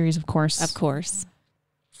Potter series, of course. Of course.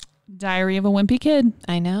 Diary of a Wimpy Kid.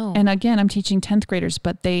 I know. And again, I'm teaching 10th graders,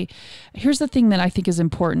 but here's the thing that I think is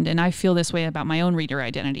important, and I feel this way about my own reader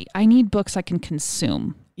identity. I need books I can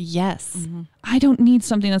consume. Yes. Mm-hmm. I don't need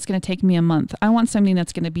something that's going to take me a month. I want something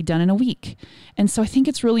that's going to be done in a week. And so I think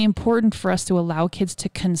it's really important for us to allow kids to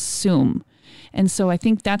consume. And so I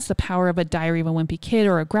think that's the power of a Diary of a Wimpy Kid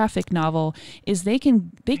or a graphic novel, is they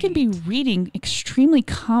can be reading extremely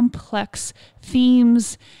complex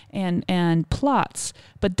themes and plots,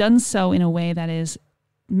 but done so in a way that is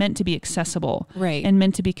meant to be accessible and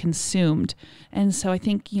meant to be consumed. And so I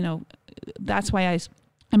think, that's why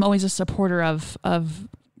I'm always a supporter of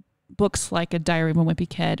books like a Diary of a Wimpy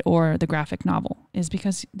Kid or the graphic novel, is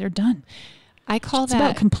because they're done. It's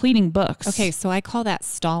about completing books. Okay, so I call that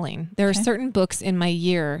stalling. There are certain books in my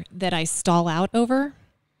year that I stall out over,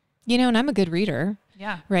 and I'm a good reader.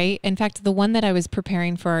 Yeah. Right. In fact, the one that I was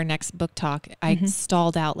preparing for our next book talk, I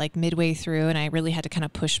stalled out like midway through, and I really had to kind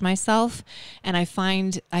of push myself. And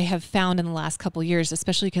I have found in the last couple of years,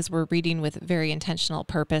 especially because we're reading with very intentional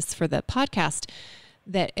purpose for the podcast,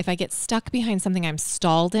 that if I get stuck behind something I'm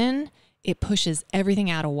stalled in, it pushes everything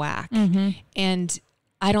out of whack. And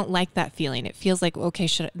I don't like that feeling. It feels like, okay,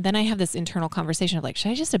 then I have this internal conversation of like,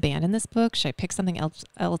 should I just abandon this book? Should I pick something else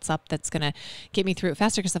up that's going to get me through it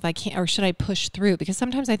faster? Because if I can't, or should I push through? Because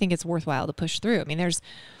sometimes I think it's worthwhile to push through. I mean,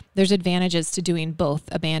 there's advantages to doing both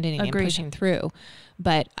abandoning and pushing through,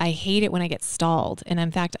 but I hate it when I get stalled. And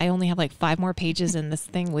in fact, I only have like 5 more pages in this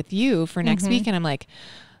thing with you for next week. And I'm like,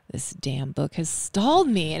 this damn book has stalled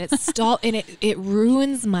me, and it's stalled and it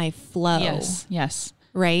ruins my flow. Yes.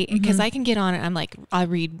 Right. Because I can get on it. I'm like, I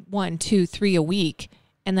read 1, 2, 3 a week,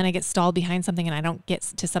 and then I get stalled behind something and I don't get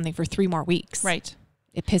to something for 3 more weeks. Right.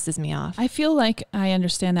 It pisses me off. I feel like I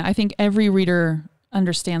understand that. I think every reader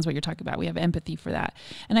understands what you're talking about. We have empathy for that.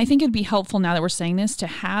 And I think it'd be helpful, now that we're saying this, to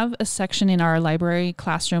have a section in our library,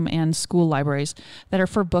 classroom, and school libraries that are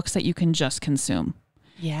for books that you can just consume.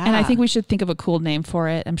 Yeah. And I think we should think of a cool name for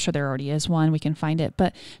it. I'm sure there already is one. We can find it.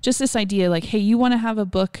 But just this idea like, hey, you want to have a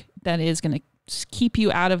book that is going to keep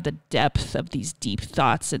you out of the depth of these deep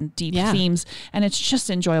thoughts and deep themes. And it's just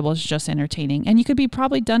enjoyable. It's just entertaining. And you could be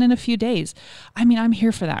probably done in a few days. I mean, I'm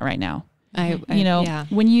here for that right now.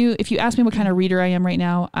 If you ask me what kind of reader I am right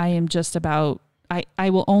now, I am just about, I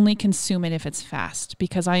will only consume it if it's fast,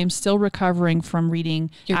 because I am still recovering from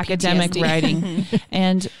reading academic writing.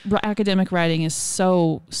 And academic writing is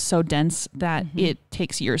so dense that it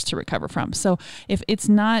takes years to recover from. So if it's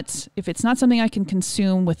not something I can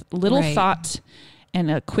consume with little thought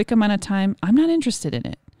and a quick amount of time, I'm not interested in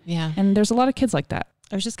it. Yeah. And there's a lot of kids like that.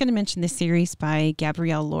 I was just going to mention this series by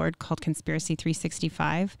Gabrielle Lord called Conspiracy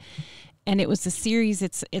 365. And it was a series,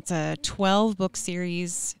 it's a 12-book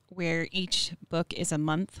series where each book is a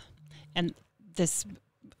month. And this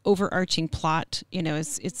overarching plot,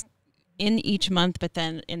 it's in each month, but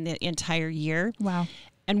then in the entire year. Wow.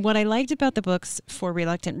 And what I liked about the books for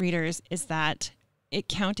reluctant readers is that it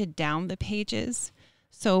counted down the pages.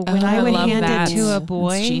 So when I would hand it to a boy,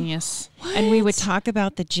 that's genius. And we would talk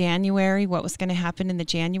about the January, what was going to happen in the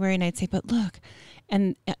January, and I'd say, but look,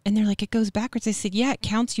 and they're like, it goes backwards. I said, yeah, it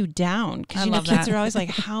counts you down, because kids are always like,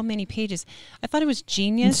 how many pages? I thought it was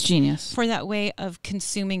genius. It's genius for that way of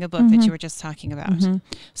consuming a book that you were just talking about.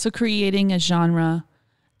 So creating a genre,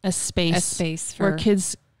 a space where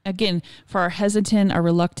kids, again, for our hesitant, our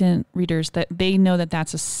reluctant readers, that they know that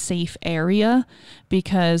that's a safe area,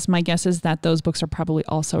 because my guess is that those books are probably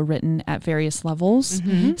also written at various levels,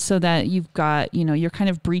 so that you've got, you're kind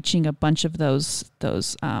of breaching a bunch of those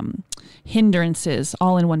hindrances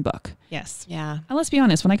all in one book. Yes. Yeah. And let's be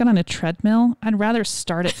honest, when I got on a treadmill, I'd rather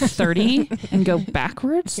start at 30 and go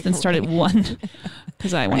backwards than start at 1,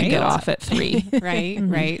 because I want to get off at 3.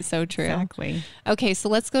 Right. So true. Exactly. Okay. So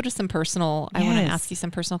let's go to some personal. I want to ask you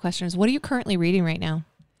some personal questions. What are you currently reading right now?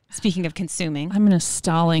 Speaking of consuming, I'm in a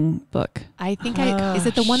stalling book. I think is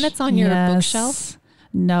it the one that's on your bookshelf?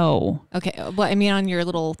 No. Okay. Well, I mean, on your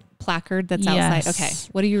little placard that's outside. Okay.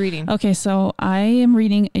 What are you reading? Okay. So I am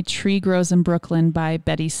reading A Tree Grows in Brooklyn by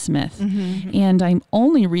Betty Smith. And I'm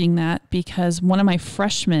only reading that because one of my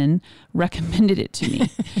freshmen recommended it to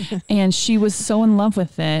me. And she was so in love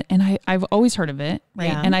with it. And I've always heard of it. Right.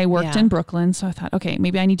 Yeah. And I worked in Brooklyn. So I thought, okay,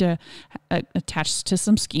 maybe I need to attach to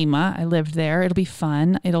some schema. I lived there. It'll be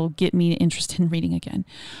fun. It'll get me interested in reading again.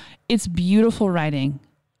 It's beautiful writing.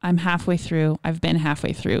 I'm halfway through. I've been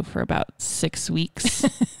halfway through for about 6 weeks.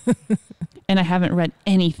 And I haven't read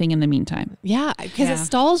anything in the meantime. Yeah, because it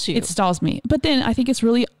stalls you. It stalls me. But then I think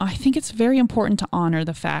it's very important to honor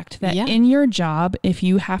the fact that in your job, if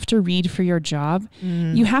you have to read for your job,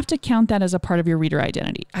 you have to count that as a part of your reader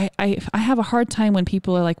identity. I have a hard time when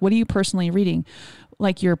people are like, what are you personally reading?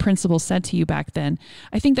 Like your principal said to you back then.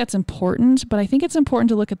 I think that's important, but I think it's important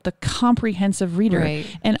to look at the comprehensive reader. Right.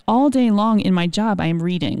 And all day long in my job, I am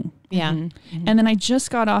reading. Yeah. And then I just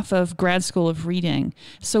got off of grad school of reading.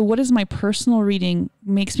 So what is my personal reading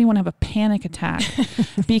makes me want to have a panic attack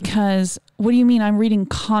because what do you mean I'm reading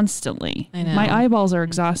constantly? I know. My eyeballs are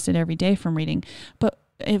exhausted every day from reading. But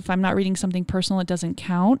if I'm not reading something personal, it doesn't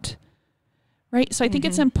count. Right. So I think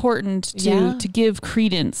it's important to give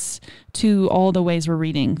credence to all the ways we're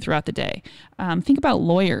reading throughout the day. Think about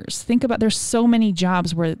lawyers. There's so many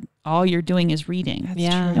jobs where all you're doing is reading. That's true.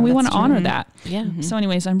 And we want to honor that. Yeah. So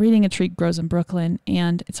anyways, I'm reading A Tree Grows in Brooklyn,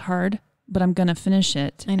 and it's hard, but I'm going to finish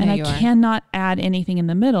it. I know and I cannot add anything in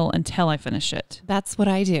the middle until I finish it. That's what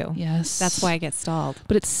I do. Yes. That's why I get stalled.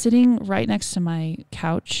 But it's sitting right next to my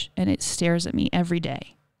couch, and it stares at me every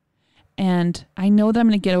day. And I know that I'm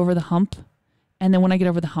going to get over the hump. And then when I get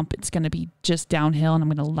over the hump, it's going to be just downhill and I'm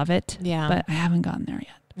going to love it. Yeah. But I haven't gotten there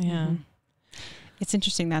yet. Yeah. It's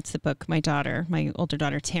interesting. That's the book my older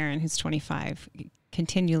daughter, Taryn, who's 25,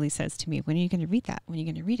 continually says to me, when are you going to read that? When are you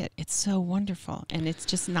going to read it? It's so wonderful. And it's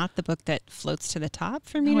just not the book that floats to the top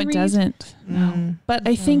for me to read. No, it doesn't. No. But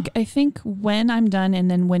I think when I'm done and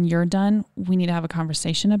then when you're done, we need to have a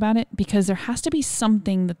conversation about it, because there has to be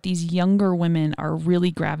something that these younger women are really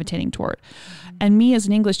gravitating toward. And me as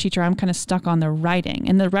an English teacher, I'm kind of stuck on the writing,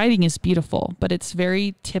 and the writing is beautiful, but it's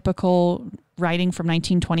very typical writing from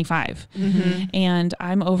 1925. And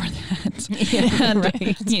I'm over that.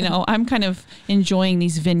 And, I'm kind of enjoying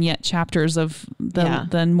these vignette chapters of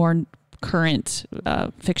the more current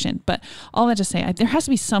fiction. But all that to say, there has to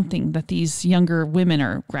be something that these younger women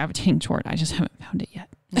are gravitating toward. I just haven't found it yet.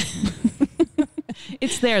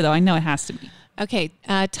 It's there though. I know it has to be. Okay.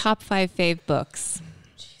 Top 5 fave books.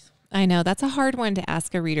 I know that's a hard one to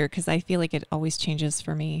ask a reader because I feel like it always changes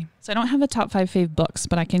for me. So I don't have a top 5 fave books,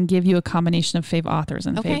 but I can give you a combination of fave authors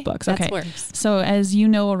and fave books. Okay, that works. So as you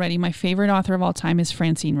know already, my favorite author of all time is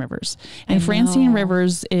Francine Rivers. And Francine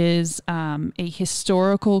Rivers is a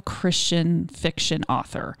historical Christian fiction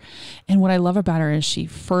author. And what I love about her is she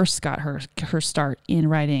first got her start in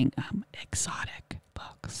writing exotic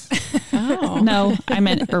books. Oh. No, I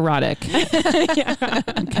meant erotic.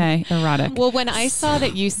 Okay, erotic. Well, when I saw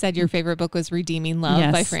that you said your favorite book was Redeeming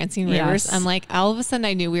Love by Francine Rivers, I'm like, all of a sudden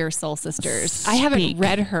I knew we were soul sisters. I haven't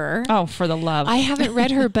read her. Oh, for the love. I haven't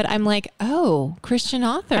read her, but I'm like, oh, Christian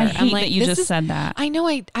author. I hate I'm like, that you just said that. I know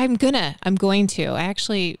I'm going to. I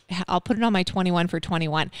actually, I'll put it on my 21 for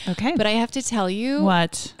 21. Okay. But I have to tell you.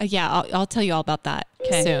 What? I'll tell you all about that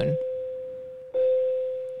soon.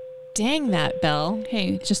 Dang that bell.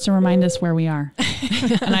 Hey, just to remind us where we are.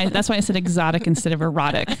 And that's why I said exotic instead of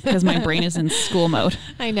erotic, because my brain is in school mode.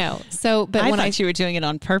 I know. So, but I thought you were doing it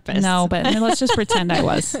on purpose. No, but let's just pretend I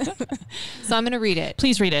was. So I'm going to read it.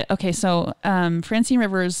 Please read it. Okay. So, Francine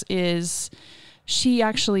Rivers she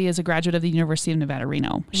actually is a graduate of the University of Nevada,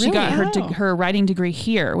 Reno. She got her writing degree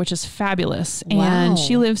here, which is fabulous. Wow. And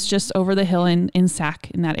she lives just over the hill in Sac,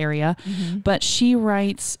 in that area. Mm-hmm. But she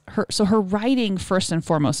writes her writing first and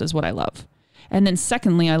foremost is what I love. And then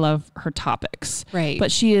secondly, I love her topics. Right.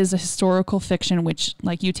 But she is a historical fiction, which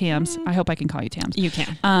like you, Tams, I hope I can call you Tams. You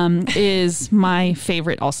can. Is my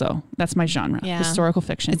favorite also. That's my genre. Yeah. Historical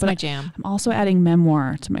fiction. It's my jam. I'm also adding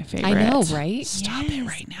memoir to my favorite. I know, right? Stop it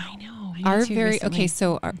right now. I know. I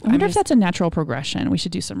wonder if that's a natural progression. We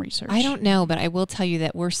should do some research. I don't know, but I will tell you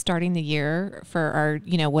that we're starting the year for our,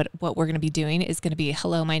 what we're going to be doing is going to be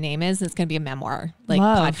Hello, My Name Is, and it's going to be a memoir,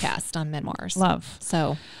 podcast on memoirs. Love.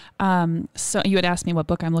 So you had asked me what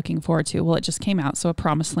book I'm looking forward to. Well, it just came out. So A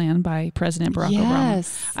Promised Land by President Barack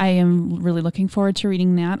Obama. I am really looking forward to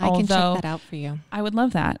reading that. I can check that out for you. I would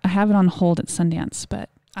love that. I have it on hold at Sundance,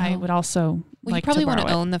 but I would also you probably want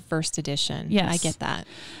to own the first edition. Yes. I get that.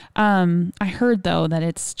 I heard though that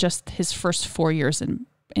it's just his first 4 years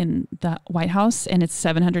in the White House and it's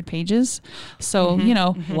 700 pages. So,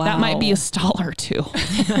 that might be a stall or two.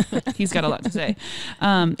 He's got a lot to say.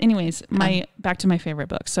 Anyways, back to my favorite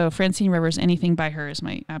book. So Francine Rivers, anything by her is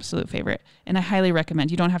my absolute favorite. And I highly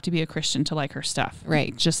recommend. You don't have to be a Christian to like her stuff.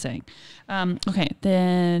 Right. Just saying. Okay.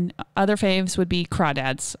 Then other faves would be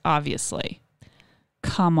Crawdads, obviously.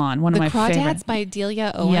 Come on. One of my favorites. The Crawdads by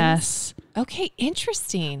Delia Owens? Yes. Okay.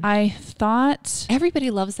 Interesting. I thought... Everybody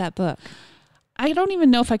loves that book. I don't even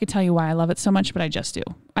know if I could tell you why I love it so much, but I just do.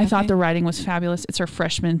 I thought the writing was fabulous. It's her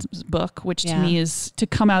freshman book, which to me is to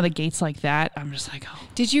come out of the gates like that. I'm just like, oh.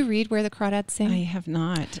 Did you read Where the Crawdads Sing? I have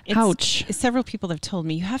not. Ouch. Several people have told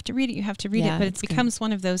me, you have to read it, but it becomes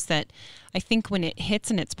one of those that I think when it hits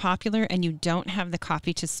and it's popular and you don't have the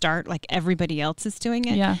copy to start like everybody else is doing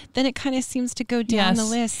it, then it kind of seems to go down the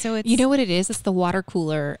list. So it's... You know what it is? It's the water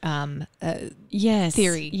cooler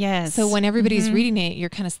theory. Yes. So when everybody's reading it, you're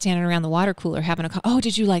kind of standing around the water cooler having oh,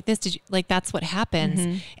 did you like this? Did you like, that's what happens.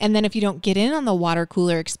 Mm-hmm. And then if you don't get in on the water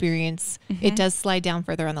cooler experience, it does slide down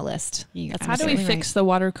further on the list. How do we fix the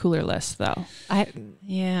water cooler list though?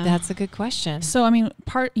 That's a good question. So, I mean,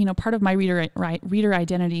 part of my reader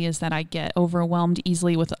identity is that I get overwhelmed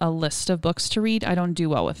easily with a list of books to read. I don't do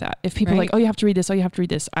well with that. If people are like, oh, you have to read this. Oh, you have to read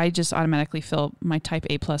this. I just automatically feel my type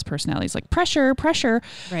A+ personality is like pressure.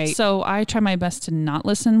 Right. So I try my best to not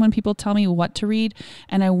listen when people tell me what to read.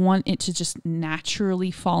 And I want it to just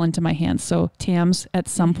naturally fall into my hands. So Tams, at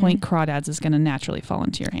some point, Crawdads is going to naturally fall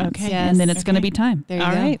into your hands. Okay. Yes. And then it's going to be time. There you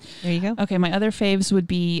All go. right. There you go. Okay. My other faves would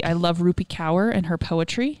be, I love Rupi Kaur and her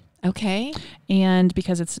poetry. Okay. And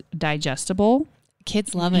because it's digestible.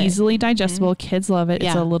 Kids love it. Easily digestible. Mm-hmm. Kids love it. Yeah.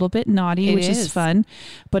 It's a little bit naughty, which is fun,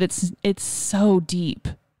 but it's so deep.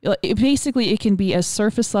 It can be as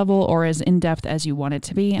surface level or as in-depth as you want it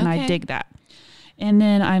to be. And I dig that. And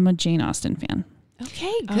then I'm a Jane Austen fan.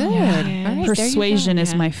 Okay, good. All right, Persuasion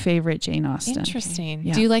is my favorite Jane Austen. Interesting.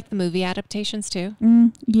 Yeah. Do you like the movie adaptations too?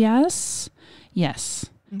 Yes.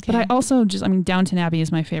 Okay. But I also Downton Abbey is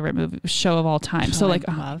my favorite show of all time. So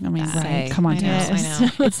come on, I know.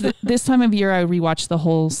 It's this time of year I rewatch the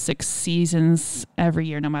whole 6 seasons every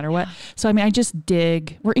year, no matter what. So I just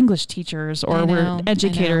dig. We're English teachers or we're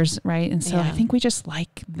educators, right? And so I think we just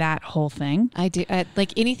like that whole thing. I do.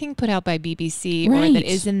 Like anything put out by BBC or that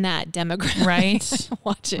is in that demographic. Right.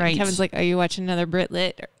 Watch it. Right. Kevin's like, are you watching another Brit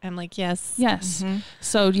Lit? I'm like, yes. Yes. Mm-hmm.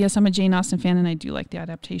 So yes, I'm a Jane Austen fan and I do like the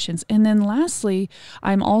adaptations. And then lastly,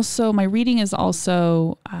 my reading is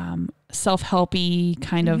also self-helpy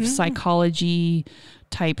kind of psychology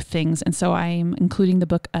type things. And so I'm including the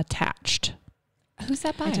book Attached. Who's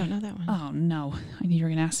that by? I don't know that one. Oh no, I knew you were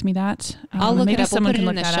going to ask me that. I'll look it up. Someone We'll put can it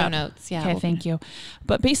in look the that show up. notes. Yeah. Okay, thank you.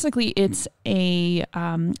 But basically, it's a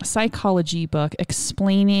psychology book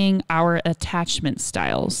explaining our attachment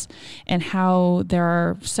styles and how there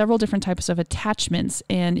are several different types of attachments.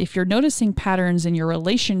 And if you're noticing patterns in your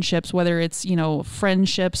relationships, whether it's,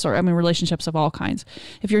 friendships or, relationships of all kinds,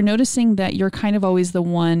 if you're noticing that you're kind of always the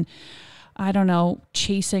one, I don't know,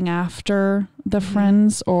 chasing after the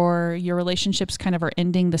friends, or your relationships kind of are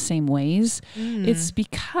ending the same ways, it's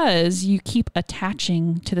because you keep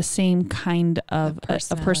attaching to the same kind of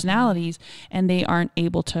personalities, and they aren't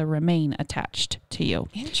able to remain attached to you.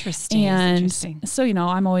 Interesting. And so,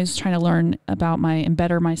 I'm always trying to learn about and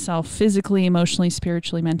better myself physically, emotionally,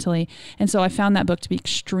 spiritually, mentally. And so I found that book to be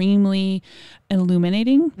extremely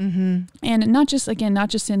illuminating, and not just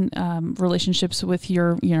in relationships with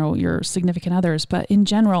your significant others, but in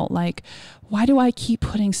general, like, why do I keep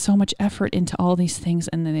putting so much effort into all these things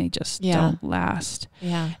and then they just don't last?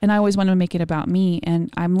 Yeah. And I always want to make it about me.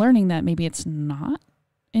 And I'm learning that maybe it's not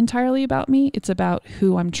entirely about me. It's about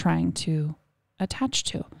who I'm trying to attach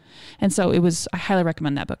to. And so I highly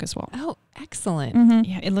recommend that book as well. Oh, excellent.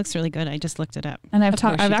 Yeah, it looks really good. I just looked it up. And I've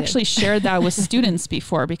actually shared that with students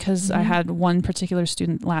before, because I had one particular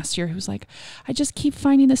student last year who's like, I just keep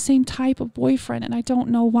finding the same type of boyfriend and I don't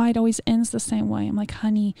know why it always ends the same way. I'm like,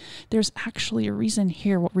 honey, there's actually a reason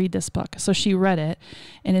here. We'll read this book. So she read it,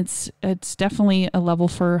 and it's definitely a level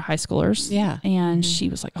for high schoolers. Yeah. And she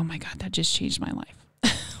was like, oh my God, that just changed my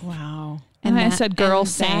life. Wow. And I said, girl,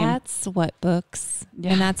 same. That's what books,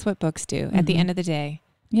 and that's what books do. At the end of the day,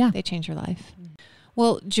 they change your life.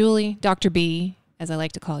 Well, Julie, Dr. B, as I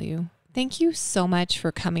like to call you, thank you so much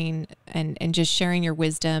for coming and just sharing your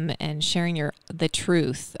wisdom and sharing the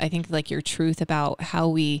truth. I think like your truth about how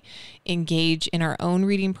we engage in our own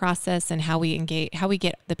reading process and how we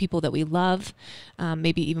get the people that we love,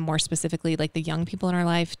 maybe even more specifically, like the young people in our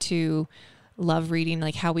life to love reading,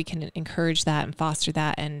 like how we can encourage that and foster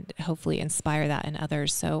that and hopefully inspire that in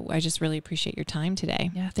others. So I just really appreciate your time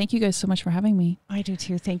today. Yeah. Thank you guys so much for having me. I do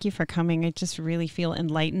too. Thank you for coming. I just really feel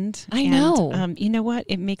enlightened. I know. You know what?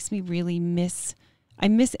 It makes me really miss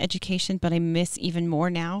education, but I miss even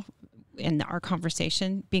more now in our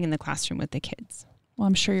conversation being in the classroom with the kids. Well,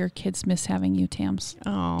 I'm sure your kids miss having you, Tams.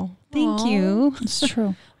 Oh, thank you. It's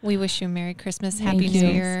true. We wish you a Merry Christmas, Thank Happy you.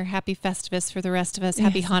 New Year, Happy Festivus for the rest of us,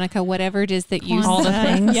 Happy Hanukkah, whatever it is that you All the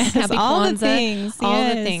things. Yes, Happy all Kwanzaa, the things. all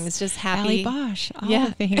the Yes. things. Just happy. Ali Bosch, all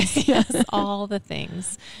the things. Yes, all the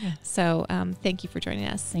things. So thank you for joining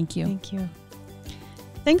us. Thank you. Thank you.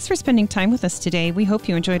 Thanks for spending time with us today. We hope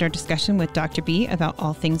you enjoyed our discussion with Dr. B about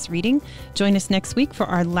all things reading. Join us next week for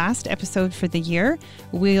our last episode for the year.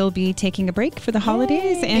 We'll be taking a break for the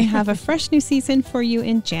holidays and have a fresh new season for you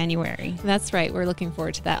in January. That's right. We're looking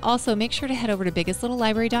forward to that. Also, make sure to head over to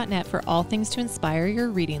biggestlittleLibrary.net for all things to inspire your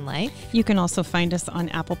reading life. You can also find us on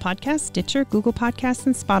Apple Podcasts, Stitcher, Google Podcasts,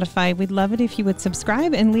 and Spotify. We'd love it if you would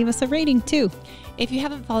subscribe and leave us a rating too. If you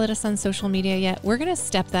haven't followed us on social media yet, we're going to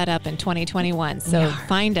step that up in 2021. So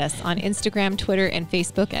find us on Instagram, Twitter, and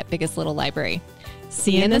Facebook at Biggest Little Library.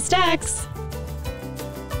 See you in the stacks.